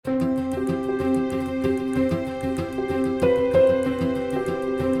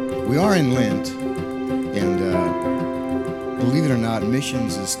are in Lent, and believe it or not,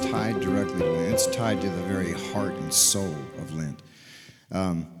 missions is tied directly to Lent. It's tied to the very heart and soul of Lent.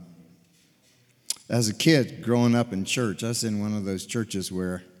 As a kid growing up in church, I was in one of those churches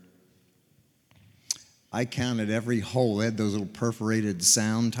where I counted every hole. They had those little perforated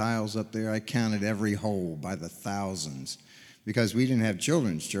sound tiles up there. I counted every hole by the thousands. Because we didn't have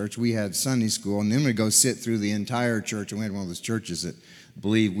children's church, we had Sunday school, and then we'd go sit through the entire church. And we had one of those churches that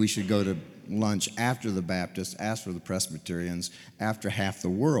believed we should go to lunch after the Baptists, after the Presbyterians, after half the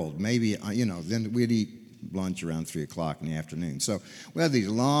world. Maybe, then we'd eat lunch around 3 o'clock in the afternoon. So we had these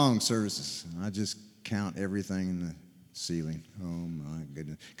long services, and I just count everything in the ceiling. Oh, my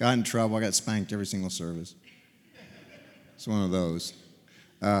goodness. Got in trouble. I got spanked every single service. It's one of those.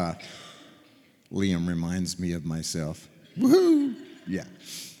 Liam reminds me of myself. Woohoo! Yeah.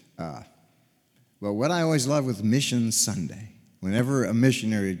 Well, what I always loved was Mission Sunday. Whenever a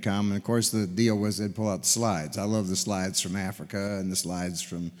missionary would come, and of course the deal was they'd pull out the slides. I love the slides from Africa and the slides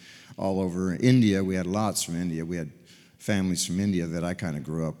from all over India. We had lots from India. We had families from India that I kind of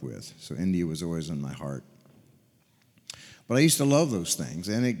grew up with. So India was always in my heart. But I used to love those things,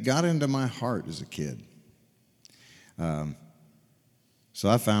 and it got into my heart as a kid. So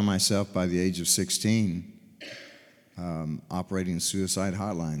I found myself by the age of 16 operating suicide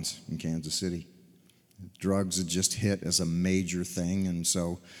hotlines in Kansas City. Drugs had just hit as a major thing, and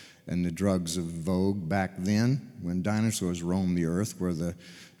the drugs of vogue back then, when dinosaurs roamed the earth, were the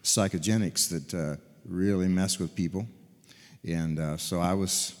psychogenics that really mess with people. And so I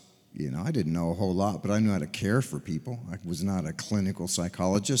was, I didn't know a whole lot, but I knew how to care for people. I was not a clinical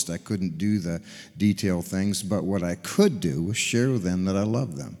psychologist. I couldn't do the detailed things, but what I could do was share with them that I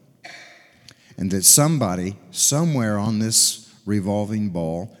loved them. And that somebody, somewhere on this revolving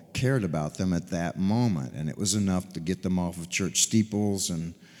ball, cared about them at that moment. And it was enough to get them off of church steeples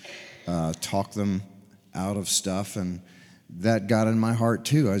and talk them out of stuff. And that got in my heart,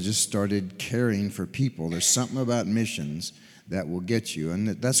 too. I just started caring for people. There's something about missions that will get you. And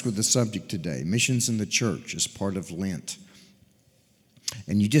that's with the subject today. Missions in the church is part of Lent.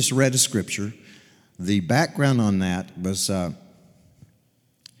 And you just read a scripture. The background on that was...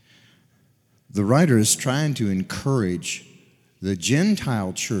 the writer is trying to encourage the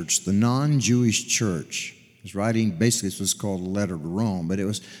Gentile church, the non-Jewish church. He's writing, basically this was called a letter to Rome, but it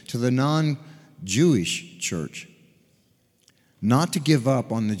was to the non-Jewish church, not to give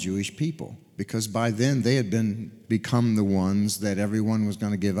up on the Jewish people, because by then they had become the ones that everyone was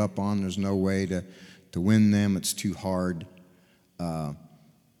going to give up on. There's no way to win them. It's too hard. And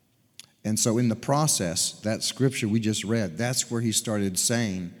so in the process, that scripture we just read, that's where he started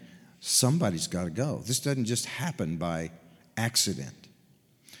saying, somebody's got to go. This doesn't just happen by accident.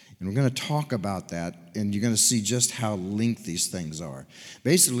 And we're going to talk about that, and you're going to see just how linked these things are.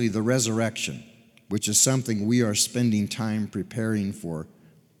 Basically, the resurrection, which is something we are spending time preparing for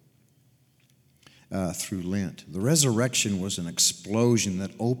through Lent. The resurrection was an explosion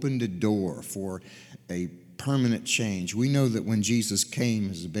that opened a door for a permanent change. We know that when Jesus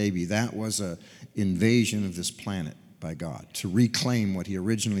came as a baby, that was an invasion of this planet by God, to reclaim what he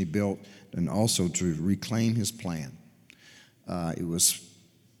originally built and also to reclaim his plan. It was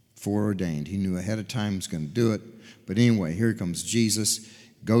foreordained. He knew ahead of time he was going to do it. But anyway, here comes Jesus,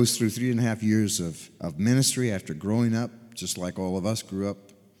 goes through 3.5 years of ministry after growing up, just like all of us grew up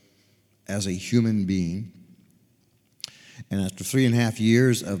as a human being. And after 3.5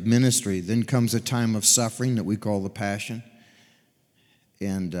 years of ministry, then comes a time of suffering that we call the Passion.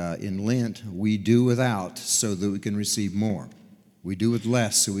 And in Lent, we do without so that we can receive more. We do with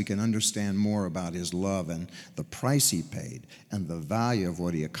less so we can understand more about his love and the price he paid and the value of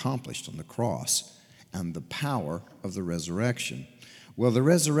what he accomplished on the cross and the power of the resurrection. Well, the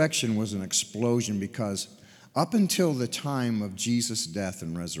resurrection was an explosion because up until the time of Jesus' death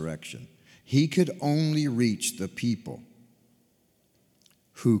and resurrection, he could only reach the people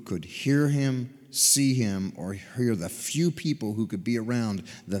who could hear him, see him, or hear the few people who could be around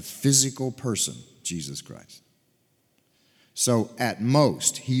the physical person, Jesus Christ. So at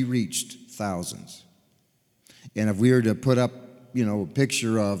most, he reached thousands. And if we were to put up, a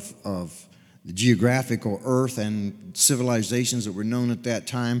picture of the geographical earth and civilizations that were known at that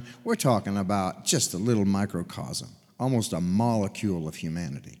time, we're talking about just a little microcosm, almost a molecule of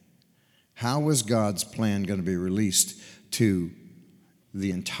humanity. How was God's plan going to be released to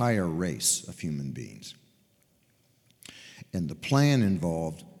the entire race of human beings? And the plan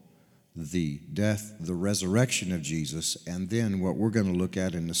involved the death, the resurrection of Jesus, and then what we're going to look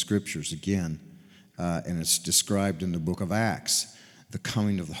at in the scriptures again, and it's described in the book of Acts, the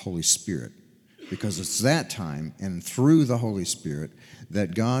coming of the Holy Spirit, because it's that time and through the Holy Spirit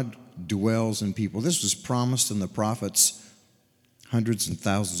that God dwells in people. This was promised in the prophets hundreds and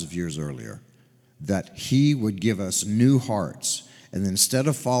thousands of years earlier, that he would give us new hearts. And then instead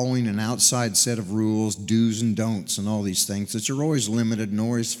of following an outside set of rules, do's and don'ts and all these things, that are always limited and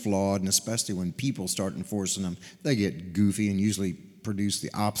always flawed, and especially when people start enforcing them, they get goofy and usually produce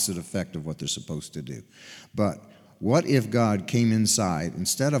the opposite effect of what they're supposed to do. But what if God came inside,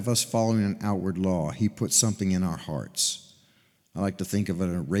 instead of us following an outward law, he put something in our hearts? I like to think of it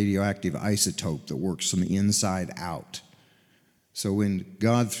as a radioactive isotope that works from the inside out. So when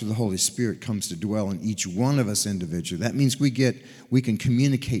God, through the Holy Spirit, comes to dwell in each one of us individually, that means we can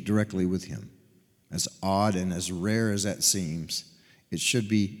communicate directly with him. As odd and as rare as that seems, it should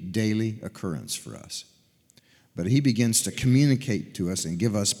be daily occurrence for us. But he begins to communicate to us and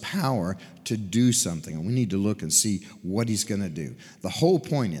give us power to do something. And we need to look and see what he's going to do. The whole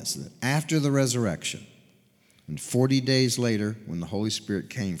point is that after the resurrection, and 40 days later, when the Holy Spirit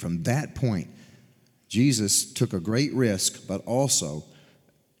came, from that point, Jesus took a great risk, but also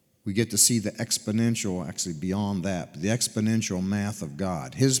we get to see the exponential, actually beyond that, the exponential math of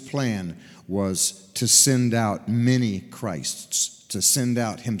God. His plan was to send out many Christs, to send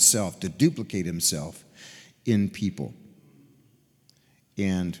out himself, to duplicate himself in people.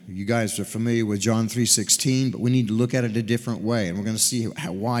 And you guys are familiar with John 3:16, but we need to look at it a different way, and we're going to see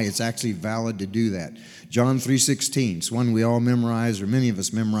why it's actually valid to do that. John 3:16, it's one we all memorize, or many of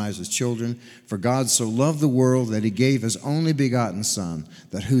us memorize as children. For God so loved the world that he gave his only begotten Son,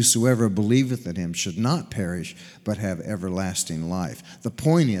 that whosoever believeth in him should not perish, but have everlasting life. The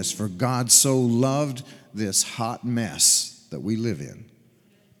point is, for God so loved this hot mess that we live in,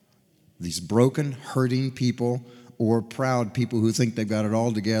 these broken, hurting people, or proud people who think they've got it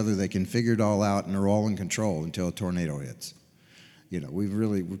all together, they can figure it all out, and they're all in control until a tornado hits.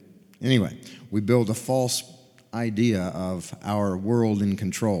 Anyway, we build a false idea of our world in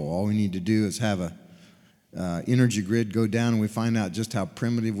control. All we need to do is have a energy grid go down, and we find out just how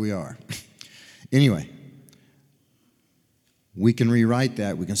primitive we are. Anyway, we can rewrite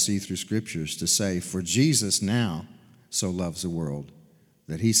that. We can see through scriptures to say, for Jesus now so loves the world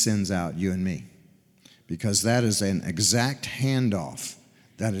that he sends out you and me. Because that is an exact handoff.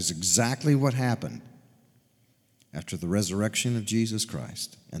 That is exactly what happened after the resurrection of Jesus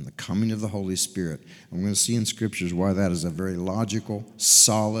Christ and the coming of the Holy Spirit. And we're going to see in scriptures why that is a very logical,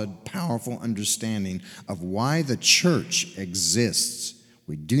 solid, powerful understanding of why the church exists.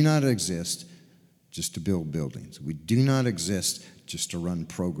 We do not exist just to build buildings. We do not exist just to run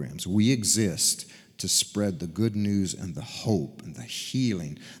programs. We exist to spread the good news and the hope and the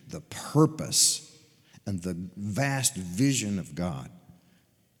healing, the purpose and the vast vision of God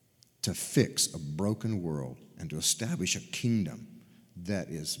to fix a broken world and to establish a kingdom that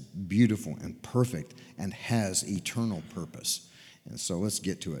is beautiful and perfect and has eternal purpose. And so let's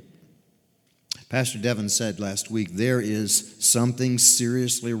get to it. Pastor Devin said last week, there is something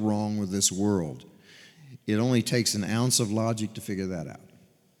seriously wrong with this world. It only takes an ounce of logic to figure that out.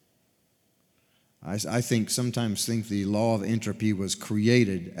 I sometimes think the law of entropy was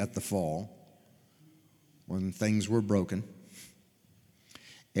created at the fall when things were broken.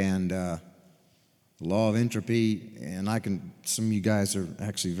 And the law of entropy, and some of you guys are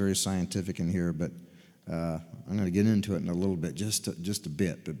actually very scientific in here, but I'm going to get into it in a little bit, just a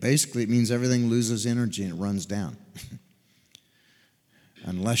bit. But basically it means everything loses energy and it runs down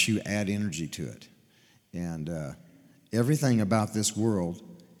unless you add energy to it. And everything about this world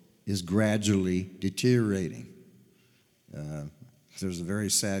is gradually deteriorating. There's a very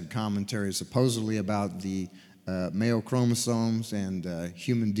sad commentary supposedly about the male chromosomes and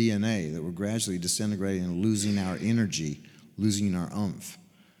human DNA that we're gradually disintegrating and losing our energy, losing our oomph.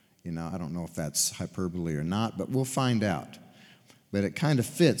 I don't know if that's hyperbole or not, but we'll find out. But it kind of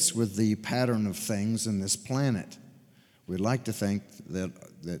fits with the pattern of things in this planet. We'd like to think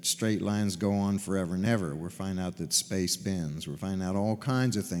that straight lines go on forever and ever. We're finding out that space bends. We're finding out all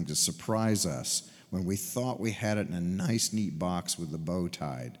kinds of things that surprise us when we thought we had it in a nice, neat box with the bow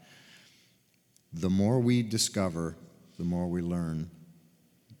tied. The more we discover, the more we learn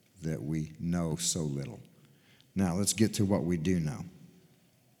that we know so little. Now, let's get to what we do know.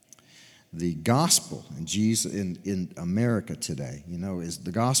 The gospel in America today, is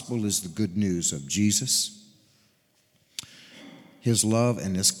the gospel is the good news of Jesus, his love,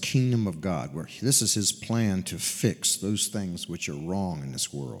 and his kingdom of God, where this is his plan to fix those things which are wrong in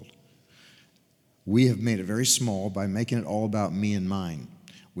this world. We have made it very small by making it all about me and mine,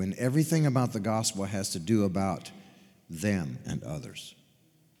 when everything about the gospel has to do about them and others.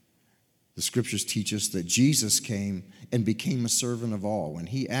 The scriptures teach us that Jesus came and became a servant of all, when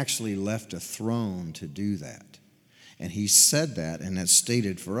he actually left a throne to do that. And he said that, and that's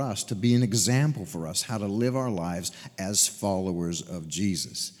stated for us to be an example for us how to live our lives as followers of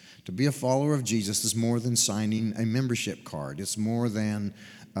Jesus. To be a follower of Jesus is more than signing a membership card. It's more than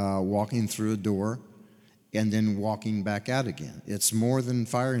walking through a door and then walking back out again. It's more than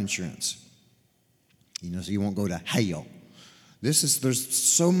fire insurance. So you won't go to hell. There's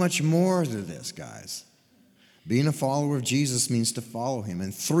so much more to this, guys. Being a follower of Jesus means to follow him.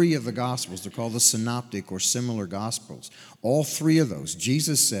 And 3 of the Gospels, they're called the synoptic or similar Gospels. All 3 of those,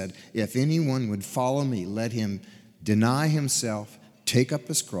 Jesus said, if anyone would follow me, let him deny himself, take up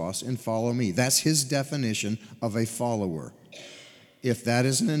his cross, and follow me. That's his definition of a follower. If that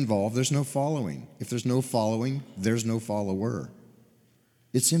isn't involved, there's no following. If there's no following, there's no follower.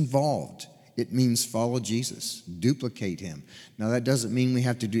 It's involved. It means follow Jesus, duplicate him. Now that doesn't mean we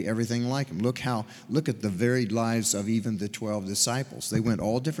have to do everything like him. Look at the varied lives of even the 12 disciples. They went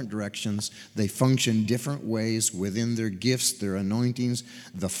all different directions. They functioned different ways within their gifts, their anointings,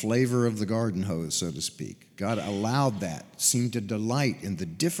 the flavor of the garden hose, so to speak. God allowed that, seemed to delight in the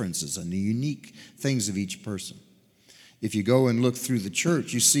differences and the unique things of each person. If you go and look through the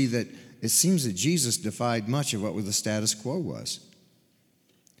church, you see that it seems that Jesus defied much of what the status quo was.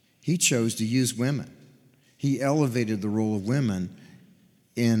 He chose to use women. He elevated the role of women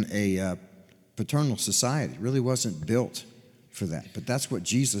in a paternal society. It really wasn't built for that, but that's what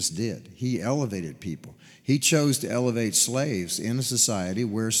Jesus did. He elevated people. He chose to elevate slaves in a society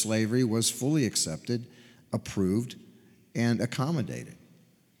where slavery was fully accepted, approved, and accommodated.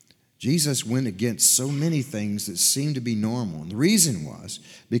 Jesus went against so many things that seemed to be normal. And the reason was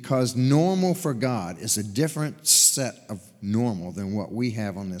because normal for God is a different set of normal than what we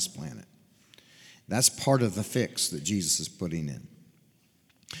have on this planet. That's part of the fix that Jesus is putting in.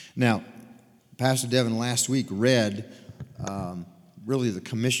 Now, Pastor Devin last week read really the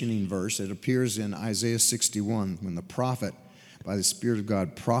commissioning verse. It appears in Isaiah 61 when the prophet, by the Spirit of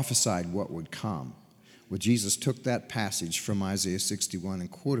God, prophesied what would come. Well, Jesus took that passage from Isaiah 61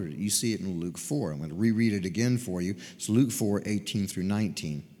 and quoted it. You see it in Luke 4. I'm going to reread it again for you. It's Luke 4, 18 through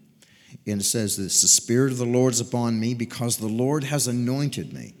 19. And it says this, the Spirit of the Lord is upon me because the Lord has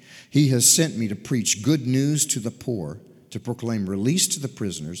anointed me. He has sent me to preach good news to the poor, to proclaim release to the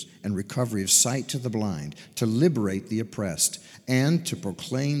prisoners and recovery of sight to the blind, to liberate the oppressed, and to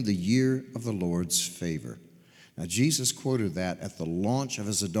proclaim the year of the Lord's favor. Now, Jesus quoted that at the launch of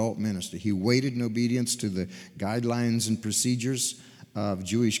his adult ministry. He waited in obedience to the guidelines and procedures of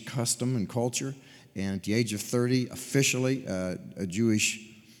Jewish custom and culture. And at the age of 30, officially, a Jewish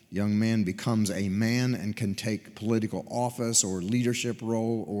young man becomes a man and can take political office or leadership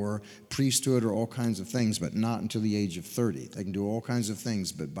role or priesthood or all kinds of things, but not until the age of 30. They can do all kinds of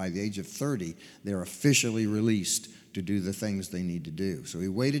things, but by the age of 30, they're officially released to do the things they need to do. So he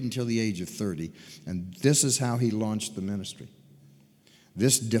waited until the age of 30, and this is how he launched the ministry.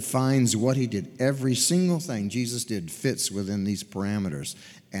 This defines what he did. Every single thing Jesus did fits within these parameters.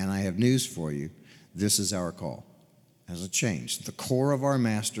 And I have news for you. This is our call. It hasn't changed. The core of our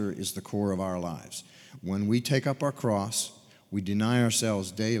master is the core of our lives. When we take up our cross, we deny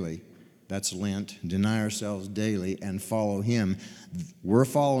ourselves daily. That's Lent. Deny ourselves daily and follow him. We're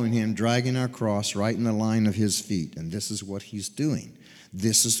following him, dragging our cross right in the line of his feet. And this is what he's doing.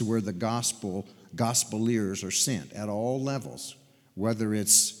 This is where the gospelers are sent at all levels, whether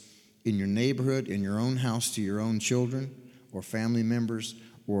it's in your neighborhood, in your own house to your own children or family members,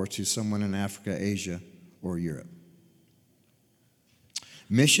 or to someone in Africa, Asia, or Europe.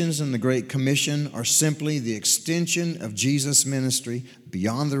 Missions and the Great Commission are simply the extension of Jesus' ministry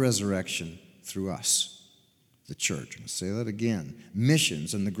beyond the resurrection through us, the church. I'll say that again.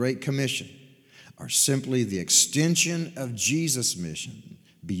 Missions and the Great Commission are simply the extension of Jesus' mission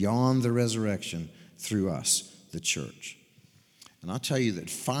beyond the resurrection through us, the church. And I'll tell you that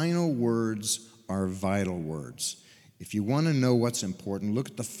final words are vital words. If you want to know what's important, look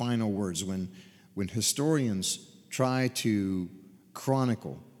at the final words. When historians try to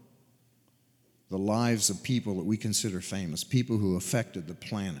chronicle the lives of people that we consider famous, people who affected the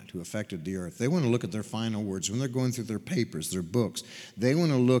planet, who affected the earth, they want to look at their final words. When they're going through their papers, their books, they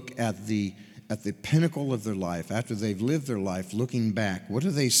want to look at the pinnacle of their life, after they've lived their life, looking back. What do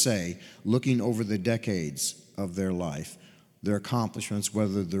they say, looking over the decades of their life, their accomplishments,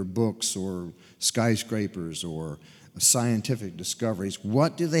 whether they're books or skyscrapers or scientific discoveries?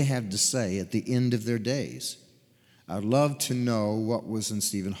 What do they have to say at the end of their days? I'd love to know what was in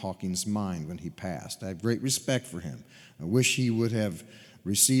Stephen Hawking's mind when he passed. I have great respect for him. I wish he would have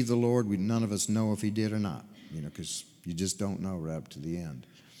received the Lord. None of us know if he did or not, because you just don't know right up to the end.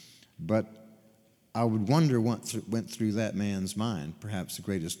 But I would wonder what went through that man's mind, perhaps the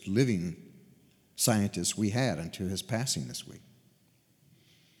greatest living scientist we had until his passing this week.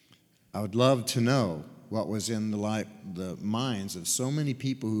 I would love to know what was in the minds of so many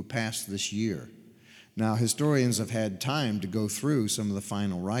people who passed this year. Now, historians have had time to go through some of the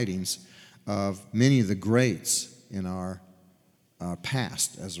final writings of many of the greats in our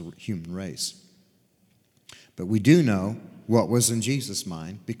past as a human race. But we do know what was in Jesus'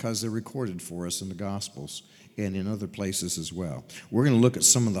 mind because they're recorded for us in the Gospels and in other places as well. We're going to look at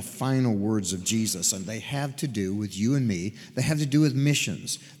some of the final words of Jesus, and they have to do with you and me. They have to do with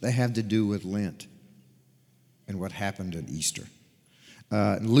missions. They have to do with Lent and what happened at Easter.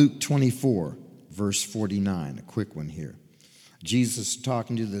 Luke 24, verse 49, a quick one here. Jesus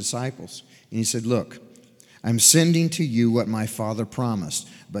talking to the disciples, and he said, "Look, I'm sending to you what my Father promised,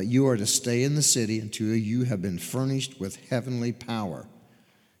 but you are to stay in the city until you have been furnished with heavenly power."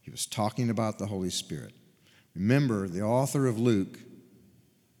 He was talking about the Holy Spirit. Remember, the author of Luke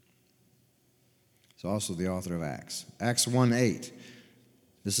is also the author of Acts. Acts 1:8.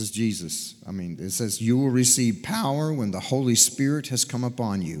 This is Jesus. It says, "You will receive power when the Holy Spirit has come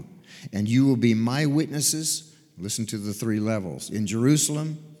upon you, and you will be my witnesses." Listen to the three levels. In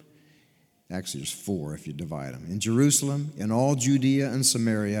Jerusalem, actually there's four if you divide them. In Jerusalem, in all Judea and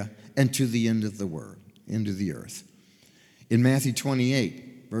Samaria, and to the end of the earth. In Matthew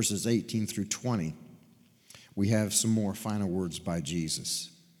 28, verses 18 through 20, we have some more final words by Jesus.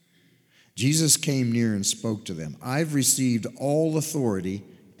 Jesus came near and spoke to them. "I've received all authority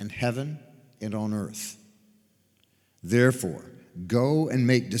in heaven and on earth. Therefore, go and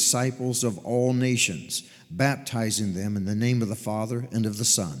make disciples of all nations, baptizing them in the name of the Father and of the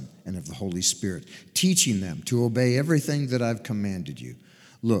Son and of the Holy Spirit, teaching them to obey everything that I've commanded you.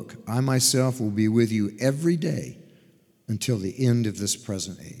 Look, I myself will be with you every day until the end of this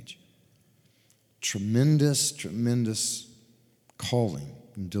present age." Tremendous, tremendous calling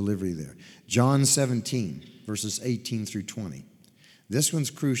and delivery there. John 17, verses 18 through 20. This one's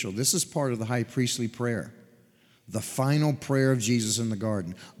crucial. This is part of the high priestly prayer, the final prayer of Jesus in the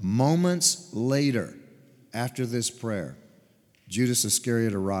garden. Moments later, after this prayer, Judas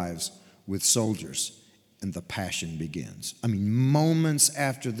Iscariot arrives with soldiers, and the passion begins. Moments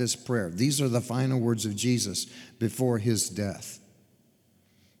after this prayer. These are the final words of Jesus before his death.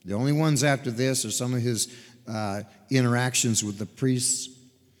 The only ones after this are some of his interactions with the priests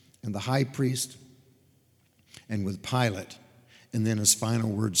and the high priest and with Pilate, and then his final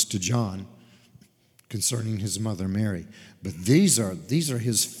words to John concerning his mother Mary. But these are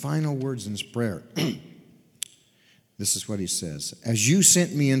his final words in his prayer. This is what he says. "As you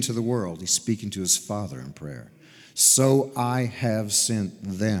sent me into the world," he's speaking to his Father in prayer, "so I have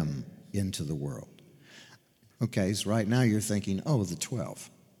sent them into the world." Okay, so right now you're thinking, oh, the 12.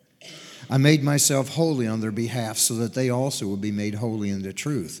 "I made myself holy on their behalf so that they also will be made holy in the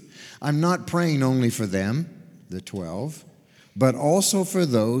truth. I'm not praying only for them," the 12, "but also for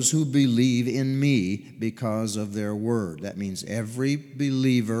those who believe in me because of their word." That means every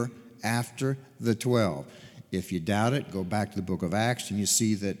believer after the 12. If you doubt it, go back to the book of Acts and you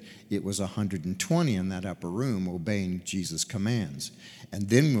see that it was 120 in that upper room obeying Jesus' commands. And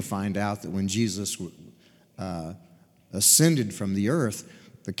then we'll find out that when Jesus ascended from the earth,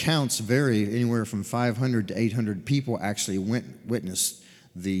 the counts vary. Anywhere from 500 to 800 people actually witnessed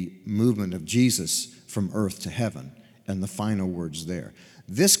the movement of Jesus from earth to heaven and the final words there.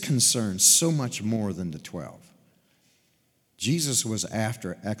 This concerns so much more than the 12. Jesus was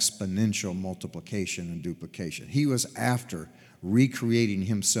after exponential multiplication and duplication. He was after recreating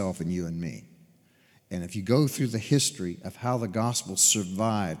himself in you and me. And if you go through the history of how the gospel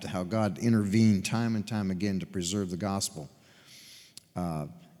survived, how God intervened time and time again to preserve the gospel,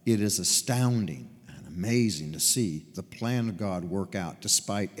 it is astounding and amazing to see the plan of God work out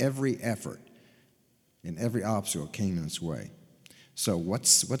despite every effort and every obstacle came in its way. So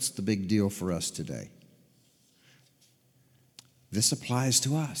what's the big deal for us today? This applies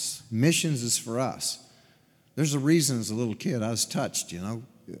to us. Missions is for us. There's a reason as a little kid I was touched,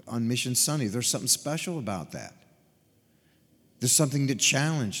 on Mission Sunday. There's something special about that. There's something that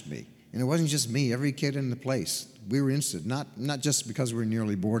challenged me. And it wasn't just me, every kid in the place. We were interested, not just because we were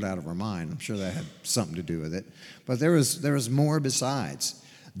nearly bored out of our mind. I'm sure that had something to do with it. But there was more besides.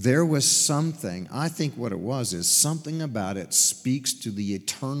 There was something, I think what it was is something about it speaks to the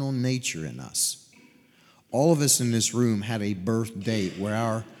eternal nature in us. All of us in this room had a birth date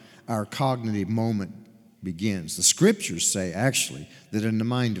where our cognitive moment begins. The scriptures say, actually, that in the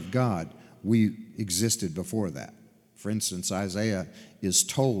mind of God, we existed before that. For instance, Isaiah is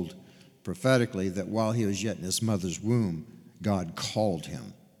told prophetically that while he was yet in his mother's womb, God called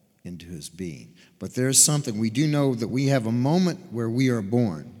him. into his being. But there's something, we do know that we have a moment where we are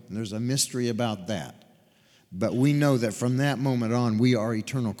born, and there's a mystery about that. But we know that from that moment on, we are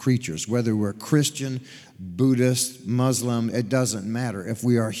eternal creatures. Whether we're Christian, Buddhist, Muslim, it doesn't matter. If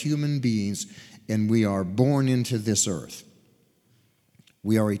we are human beings and we are born into this earth,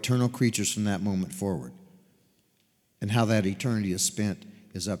 we are eternal creatures from that moment forward. And how that eternity is spent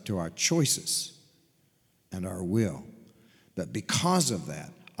is up to our choices and our will. But because of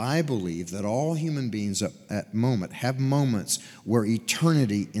that, I believe that all human beings at moment have moments where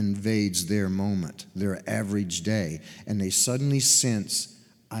eternity invades their moment, their average day, and they suddenly sense,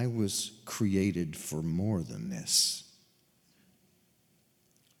 I was created for more than this.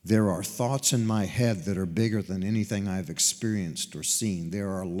 There are thoughts in my head that are bigger than anything I've experienced or seen. There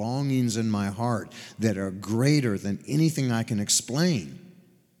are longings in my heart that are greater than anything I can explain.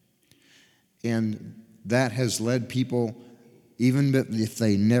 And that has led people, even if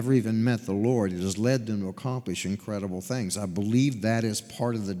they never even met the Lord, it has led them to accomplish incredible things. I believe that is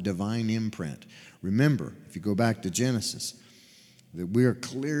part of the divine imprint. Remember, if you go back to Genesis, that we are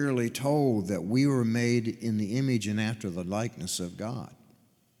clearly told that we were made in the image and after the likeness of God.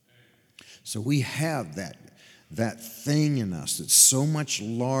 So we have that thing in us that's so much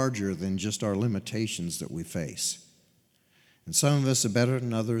larger than just our limitations that we face. And some of us are better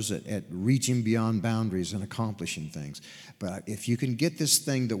than others at reaching beyond boundaries and accomplishing things. But if you can get this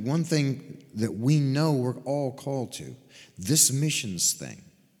thing, that one thing that we know we're all called to, this missions thing.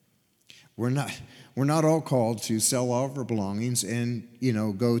 We're not all called to sell all of our belongings and,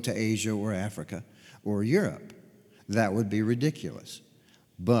 go to Asia or Africa or Europe. That would be ridiculous.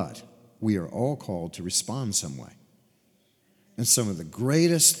 But we are all called to respond some way. And some of the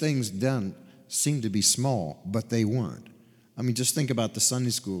greatest things done seem to be small, but they weren't. I mean, just think about the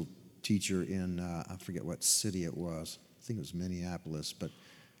Sunday school teacher in, I forget what city it was. I think it was Minneapolis. But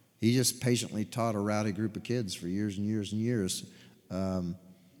he just patiently taught a rowdy group of kids for years and years and years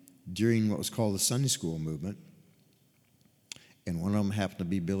during what was called the Sunday school movement. And one of them happened to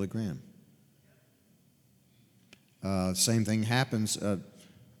be Billy Graham. Same thing happens.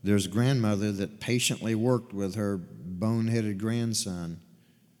 There's a grandmother that patiently worked with her boneheaded grandson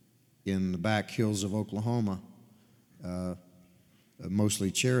in the back hills of Oklahoma, mostly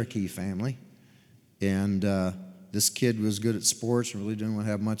Cherokee family. And this kid was good at sports and really didn't want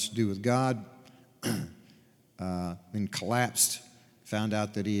to have much to do with God. Then collapsed, found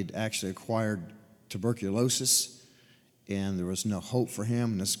out that he had actually acquired tuberculosis, and there was no hope for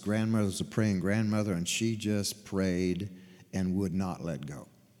him. And this grandmother was a praying grandmother, and she just prayed and would not let go.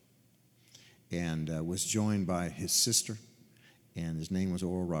 And was joined by his sister, and his name was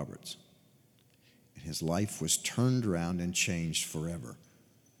Oral Roberts. And his life was turned around and changed forever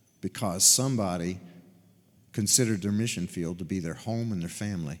because somebody considered their mission field to be their home and their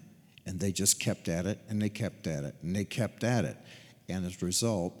family, and they just kept at it, and they kept at it, and they kept at it. And as a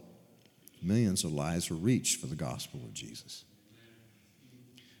result, millions of lives were reached for the gospel of Jesus.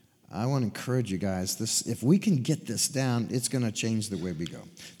 I want to encourage you guys, if we can get this down, it's going to change the way we go.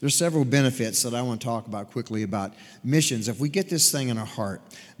 There's several benefits that I want to talk about quickly about missions. If we get this thing in our heart,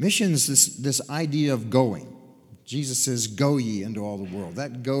 missions, this idea of going. Jesus says, go ye into all the world.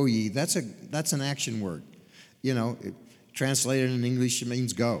 That go ye, that's an action word. Translated in English, it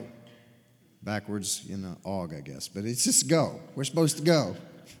means go. Backwards, og, I guess. But it's just go. We're supposed to go.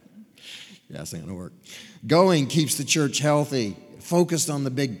 Yeah, that's not going to work. Going keeps the church healthy, focused on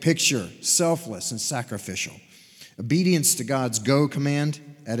the big picture, selfless and sacrificial. Obedience to God's go command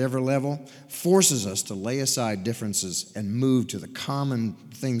at every level forces us to lay aside differences and move to the common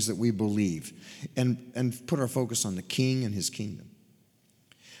things that we believe and put our focus on the King and his kingdom.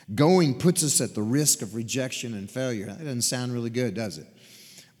 Going puts us at the risk of rejection and failure. That doesn't sound really good, does it?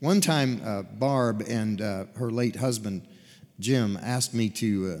 One time, Barb and her late husband, Jim, asked me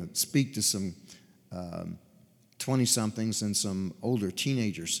to speak to some 20-somethings and some older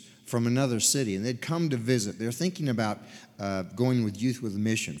teenagers from another city, and they'd come to visit. They're thinking about going with Youth with a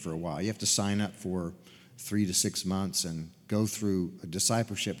Mission for a while. You have to sign up for 3 to 6 months and go through a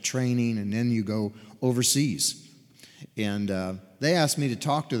discipleship training, and then you go overseas. And they asked me to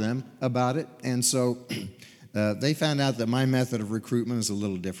talk to them about it, and so they found out that my method of recruitment is a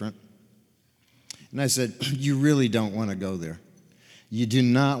little different. And I said, you really don't want to go there. You do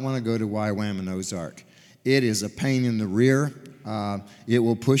not want to go to Waiwam Ozark. It is a pain in the rear. It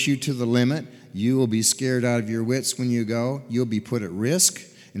will push you to the limit. You will be scared out of your wits when you go. You'll be put at risk.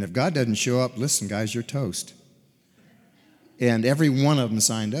 And if God doesn't show up, listen, guys, you're toast. And every one of them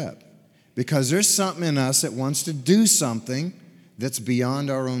signed up. Because there's something in us that wants to do something that's beyond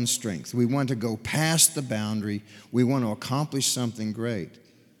our own strength. We want to go past the boundary. We want to accomplish something great.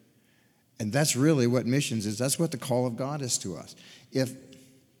 And that's really what missions is. That's what the call of God is to us. If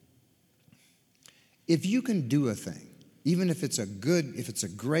you can do a thing, even if it's a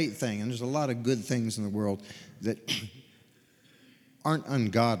great thing, and there's a lot of good things in the world that aren't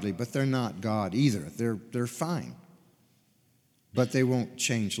ungodly, but they're not God either. They're fine. But they won't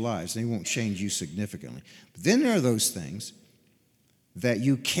change lives. They won't change you significantly. But then there are those things that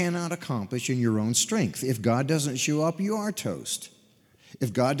you cannot accomplish in your own strength. If God doesn't show up, you are toast.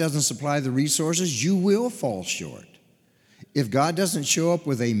 If God doesn't supply the resources, you will fall short. If God doesn't show up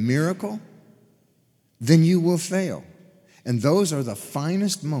with a miracle, then you will fail. And those are the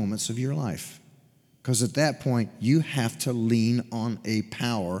finest moments of your life. Because at that point, you have to lean on a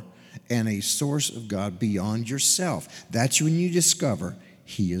power and a source of God beyond yourself. That's when you discover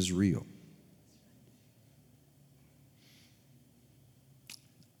He is real.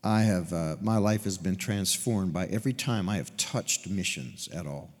 My life has been transformed by every time I have touched missions at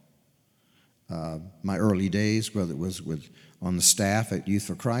all. My early days, whether it was on the staff at Youth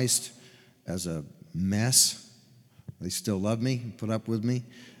for Christ, as a mess, they still love me, put up with me.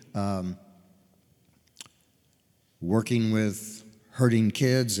 Working with hurting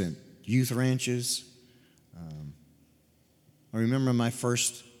kids at youth ranches. I remember my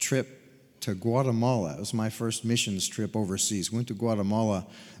first trip to Guatemala. It was my first missions trip overseas. Went to Guatemala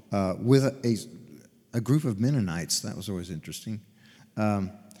with a group of Mennonites. That was always interesting.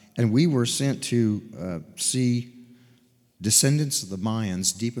 And we were sent to see descendants of the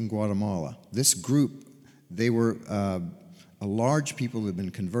Mayans deep in Guatemala. This group, they were a large people that had been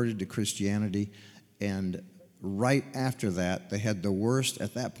converted to Christianity, and right after that, they had the worst,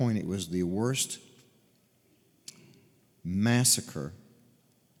 at that point it was the worst massacre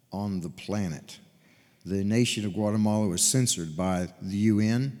on the planet. The nation of Guatemala was censored by the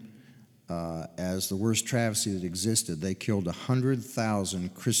UN as the worst travesty that existed. They killed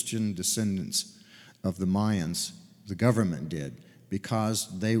 100,000 Christian descendants of the Mayans, the government did, because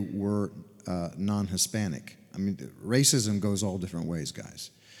they were non-Hispanic. I mean, racism goes all different ways, guys.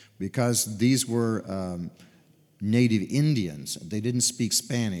 Because these were native Indians. They didn't speak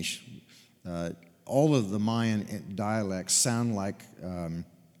Spanish. All of the Mayan dialects sound like,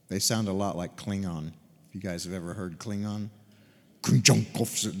 they sound a lot like Klingon. If you guys have ever heard Klingon.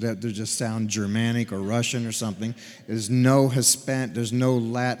 They just sound Germanic or Russian or something. There's no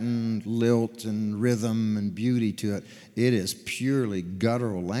Latin lilt and rhythm and beauty to it. It is purely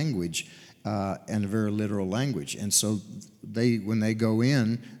guttural language and a very literal language. And so when they go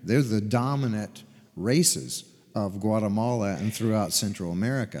in, they're the dominant races of Guatemala and throughout Central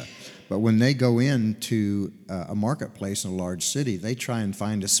America. But when they go into a marketplace in a large city, they try and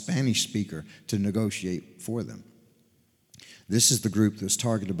find a Spanish speaker to negotiate for them. This is the group that was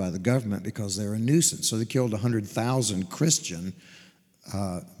targeted by the government because they're a nuisance. So they killed 100,000 Christian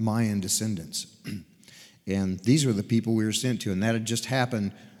Mayan descendants. And these were the people we were sent to. And that had just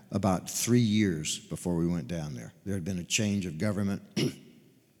happened about 3 years before we went down there. There had been a change of government.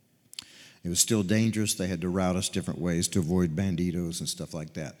 It was still dangerous. They had to route us different ways to avoid banditos and stuff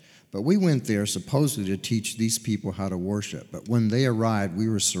like that. But we went there supposedly to teach these people how to worship. But when they arrived, we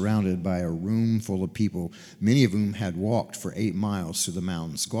were surrounded by a room full of people, many of whom had walked for 8 miles through the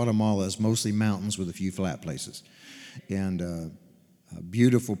mountains. Guatemala is mostly mountains with a few flat places. And a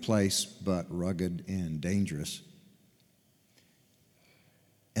beautiful place, but rugged and dangerous.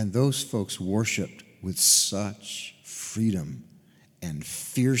 And those folks worshiped with such freedom and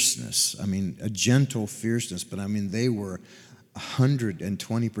fierceness. I mean, a gentle fierceness, but I mean, they were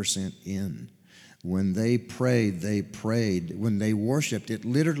 120% in. When they prayed, they prayed. When they worshiped, it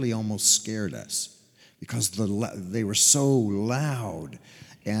literally almost scared us because they were so loud,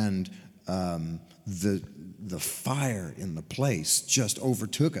 and the fire in the place just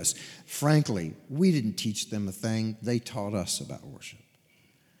overtook us. Frankly, we didn't teach them a thing. They taught us about worship.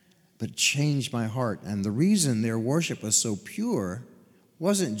 But it changed my heart. And the reason their worship was so pure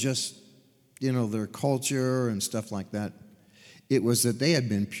wasn't just, their culture and stuff like that. It was that they had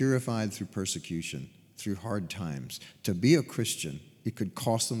been purified through persecution, through hard times. To be a Christian, it could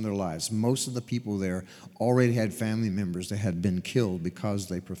cost them their lives. Most of the people there already had family members that had been killed because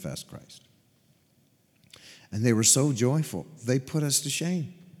they professed Christ. And they were so joyful, they put us to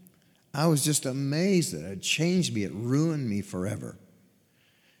shame. I was just amazed that it had changed me. It ruined me forever.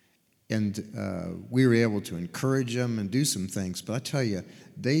 And we were able to encourage them and do some things. But I tell you,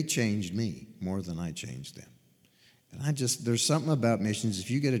 they changed me more than I changed them. And there's something about missions.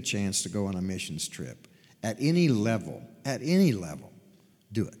 If you get a chance to go on a missions trip, at any level,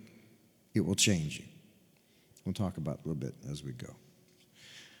 do it. It will change you. We'll talk about it a little bit as we go.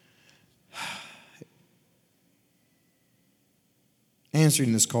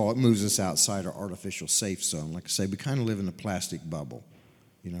 answering this call, it moves us outside our artificial safe zone. Like I say, we kind of live in a plastic bubble.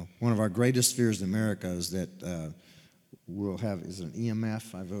 You know, one of our greatest fears in America is that we'll have, is it an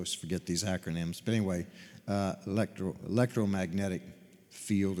EMF? I always forget these acronyms. But anyway, electromagnetic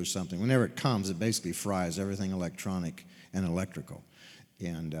field or something. Whenever it comes, it basically fries everything electronic and electrical.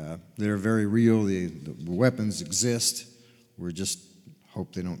 And they're very real. The weapons exist. We're just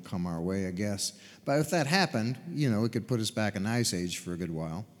hope they don't come our way, I guess. But if that happened, you know, it could put us back in Ice Age for a good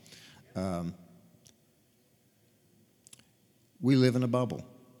while. We live in a bubble.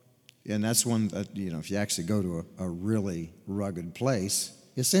 And that's one that, you know, if you actually go to a really rugged place,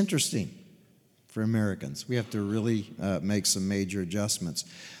 it's interesting for Americans. We have to really make some major adjustments.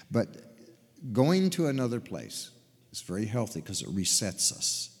 But going to another place is very healthy because it resets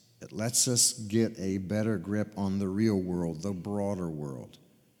us. It lets us get a better grip on the real world, the broader world,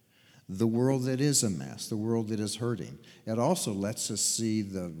 the world that is a mess, the world that is hurting. It also lets us see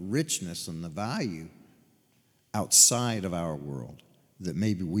the richness and the value outside of our world that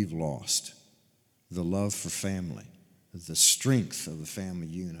maybe we've lost. The love for family, the strength of the family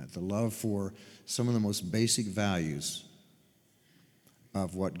unit, the love for some of the most basic values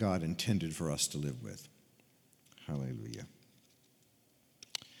of what God intended for us to live with. Hallelujah.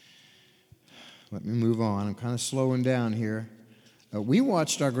 Let me move on. I'm kind of slowing down here. We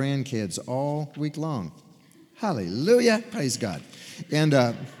watched our grandkids all week long. Hallelujah. Praise God. And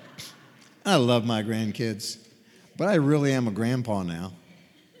I love my grandkids, but I really am a grandpa now.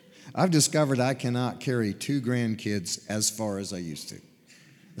 I've discovered I cannot carry 2 grandkids as far as I used to,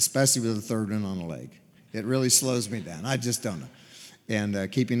 especially with the third one on the leg. It really slows me down. I just don't know. And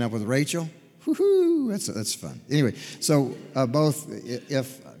keeping up with Rachel, whoo-hoo, that's fun. Anyway, so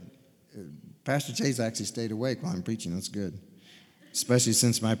if Pastor Chase actually stayed awake while I'm preaching, that's good, especially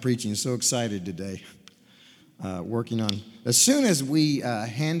since my preaching is so excited today. Working on, as soon as we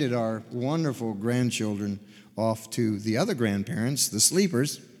handed our wonderful grandchildren off to the other grandparents, the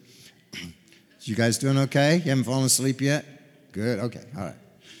sleepers. You guys doing okay? You haven't fallen asleep yet? Good, okay, all right.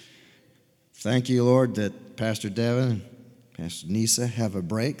 Thank you, Lord, that Pastor Devin and Pastor Nisa have a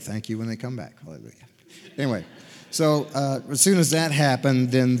break. Thank you when they come back. Hallelujah. Anyway, so as soon as that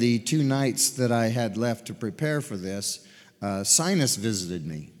happened, then the 2 nights that I had left to prepare for this, sinus visited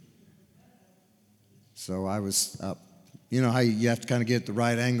me. So I was up. You know how you have to kind of get the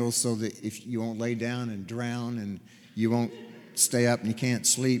right angle so that if you won't lay down and drown and you won't stay up and you can't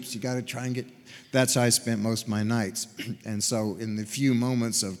sleep, so you got to try and get. That's how I spent most of my nights. And so in the few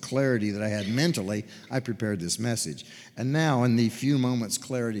moments of clarity that I had mentally, I prepared this message. And now in the few moments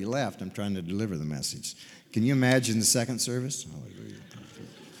clarity left, I'm trying to deliver the message. Can you imagine the second service? Hallelujah.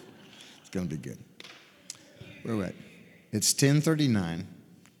 It's going to be good. Where are we at? It's 10:39.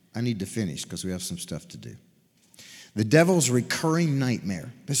 I need to finish because we have some stuff to do. The devil's recurring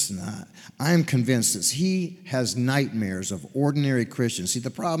nightmare. Listen, I am convinced that he has nightmares of ordinary Christians. See, the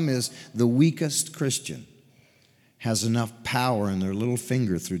problem is the weakest Christian has enough power in their little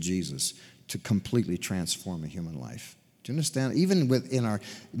finger through Jesus to completely transform a human life. Do you understand? Even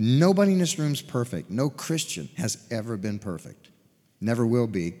nobody in this room is perfect. No Christian has ever been perfect. Never will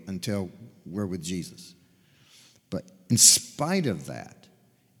be until we're with Jesus. But in spite of that,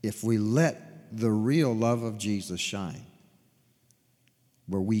 if we let the real love of Jesus shine,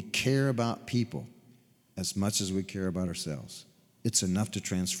 where we care about people as much as we care about ourselves, it's enough to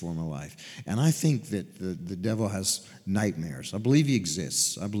transform a life. And I think that the devil has nightmares. I believe he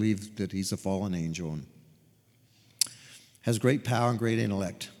exists. I believe that he's a fallen angel and has great power and great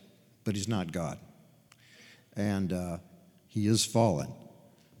intellect, but he's not God. And he is fallen.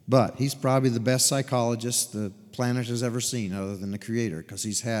 But he's probably the best psychologist the planet has ever seen other than the Creator, because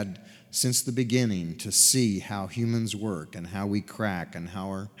he's had since the beginning to see how humans work and how we crack and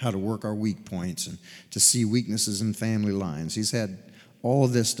how to work our weak points and to see weaknesses in family lines. He's had all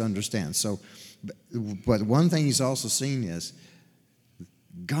of this to understand. So, but one thing he's also seen is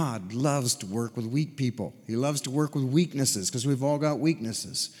God loves to work with weak people. He loves to work with weaknesses because we've all got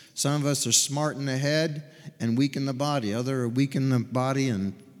weaknesses. Some of us are smart in the head and weak in the body. Others are weak in the body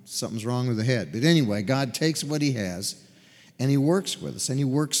and something's wrong with the head. But anyway, God takes what he has and he works with us and he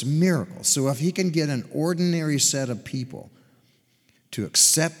works miracles. So if he can get an ordinary set of people to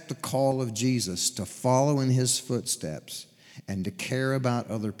accept the call of Jesus, to follow in his footsteps and to care about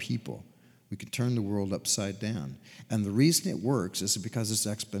other people, we can turn the world upside down. And the reason it works is because it's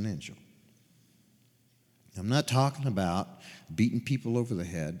exponential. I'm not talking about beating people over the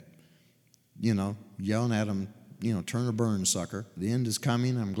head, yelling at them turn or burn, sucker. The end is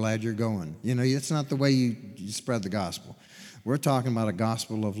coming. I'm glad you're going. It's not the way you spread the gospel. We're talking about a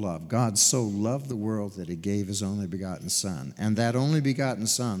gospel of love. God so loved the world that he gave his only begotten Son. And that only begotten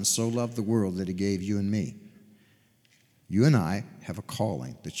Son so loved the world that he gave you and me. You and I have a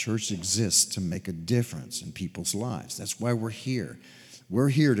calling. The church exists to make a difference in people's lives. That's why we're here. We're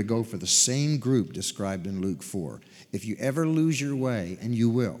here to go for the same group described in Luke 4. If you ever lose your way, and you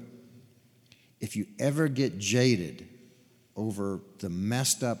will, if you ever get jaded over the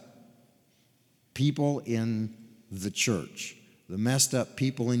messed up people in the church, the messed up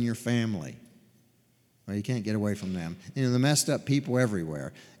people in your family, well, you can't get away from them. The messed up people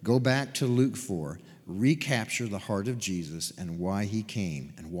everywhere. Go back to Luke 4. Recapture the heart of Jesus and why he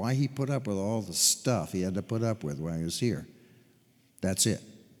came and why he put up with all the stuff he had to put up with while he was here. That's it.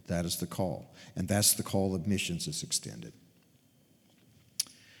 That is the call. And that's the call of missions that's extended.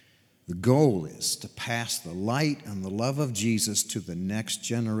 The goal is to pass the light and the love of Jesus to the next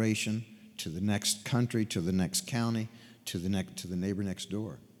generation, to the next country, to the next county, to the neighbor next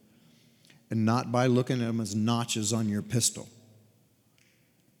door. And not by looking at them as notches on your pistol.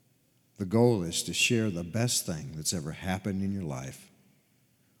 The goal is to share the best thing that's ever happened in your life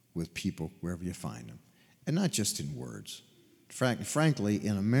with people wherever you find them. And not just in words. Frankly,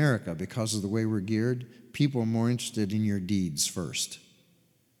 in America, because of the way we're geared, people are more interested in your deeds first.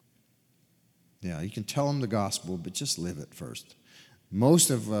 Yeah, you can tell them the gospel, but just live it first.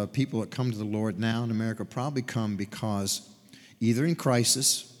 Most of people that come to the Lord now in America probably come because either in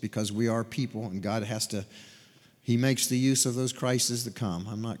crisis, because we are people and God he makes the use of those crises that come.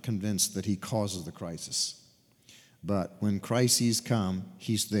 I'm not convinced that he causes the crisis. But when crises come,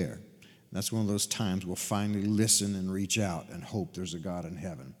 he's there. That's one of those times we'll finally listen and reach out and hope there's a God in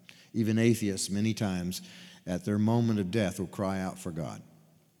heaven. Even atheists, many times, at their moment of death, will cry out for God.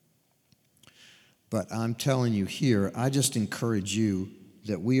 But I'm telling you here, I just encourage you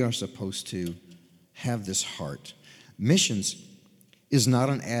that we are supposed to have this heart. Missions is not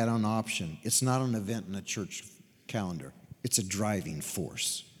an add-on option. It's not an event in a church calendar. It's a driving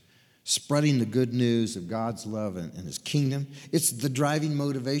force. Spreading the good news of God's love and his kingdom. It's the driving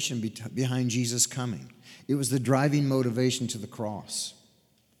motivation behind Jesus coming. It was the driving motivation to the cross.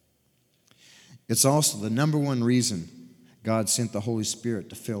 It's also the number one reason God sent the Holy Spirit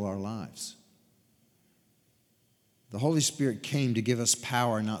to fill our lives. The Holy Spirit came to give us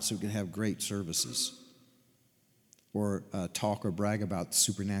power, not so we can have great services or talk or brag about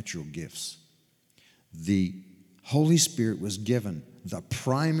supernatural gifts. The Holy Spirit was given. The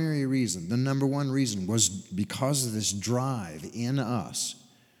primary reason, the number one reason, was because of this drive in us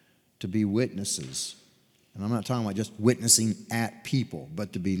to be witnesses. And I'm not talking about just witnessing at people,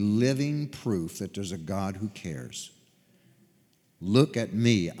 but to be living proof that there's a God who cares. Look at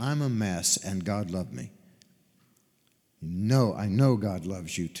me. I'm a mess, and God loved me. I know God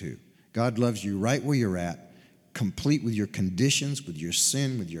loves you too. God loves you right where you're at, complete with your conditions, with your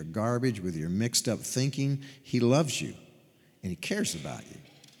sin, with your garbage, with your mixed up thinking. He loves you, and he cares about you.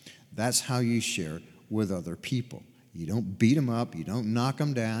 That's how you share with other people. You don't beat them up. You don't knock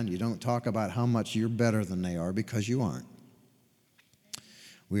them down. You don't talk about how much you're better than they are, because you aren't.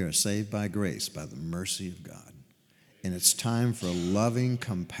 We are saved by grace, by the mercy of God. And it's time for loving,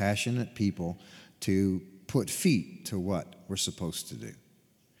 compassionate people to put feet to what we're supposed to do.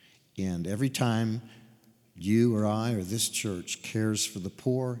 And every time you or I or this church cares for the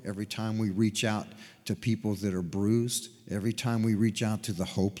poor, every time we reach out to people that are bruised, every time we reach out to the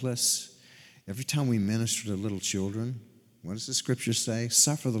hopeless, every time we minister to little children, what does the scripture say?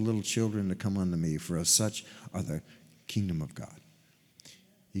 Suffer the little children to come unto me, for as such are the kingdom of God.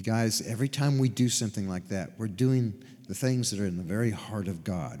 You guys, every time we do something like that, we're doing the things that are in the very heart of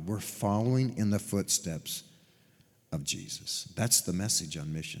God. We're following in the footsteps of Jesus. That's the message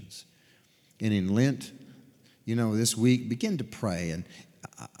on missions. And in Lent, this week, begin to pray. And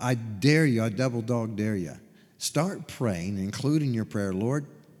I dare you, I double dog dare you. Start praying, include in your prayer, Lord,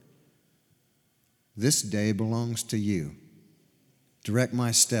 this day belongs to you. Direct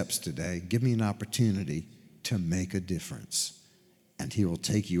my steps today. Give me an opportunity to make a difference. And he will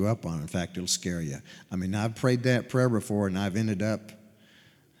take you up on it. In fact, it'll scare you. I've prayed that prayer before, and I've ended up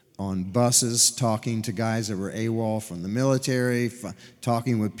on buses talking to guys that were AWOL from the military,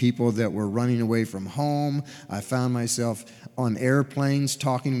 talking with people that were running away from home. I found myself on airplanes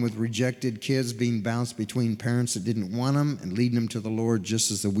talking with rejected kids being bounced between parents that didn't want them and leading them to the Lord just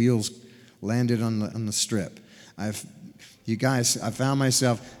as the wheels landed on the strip. I found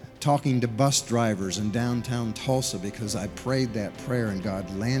myself talking to bus drivers in downtown Tulsa because I prayed that prayer and God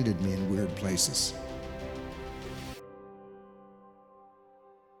landed me in weird places.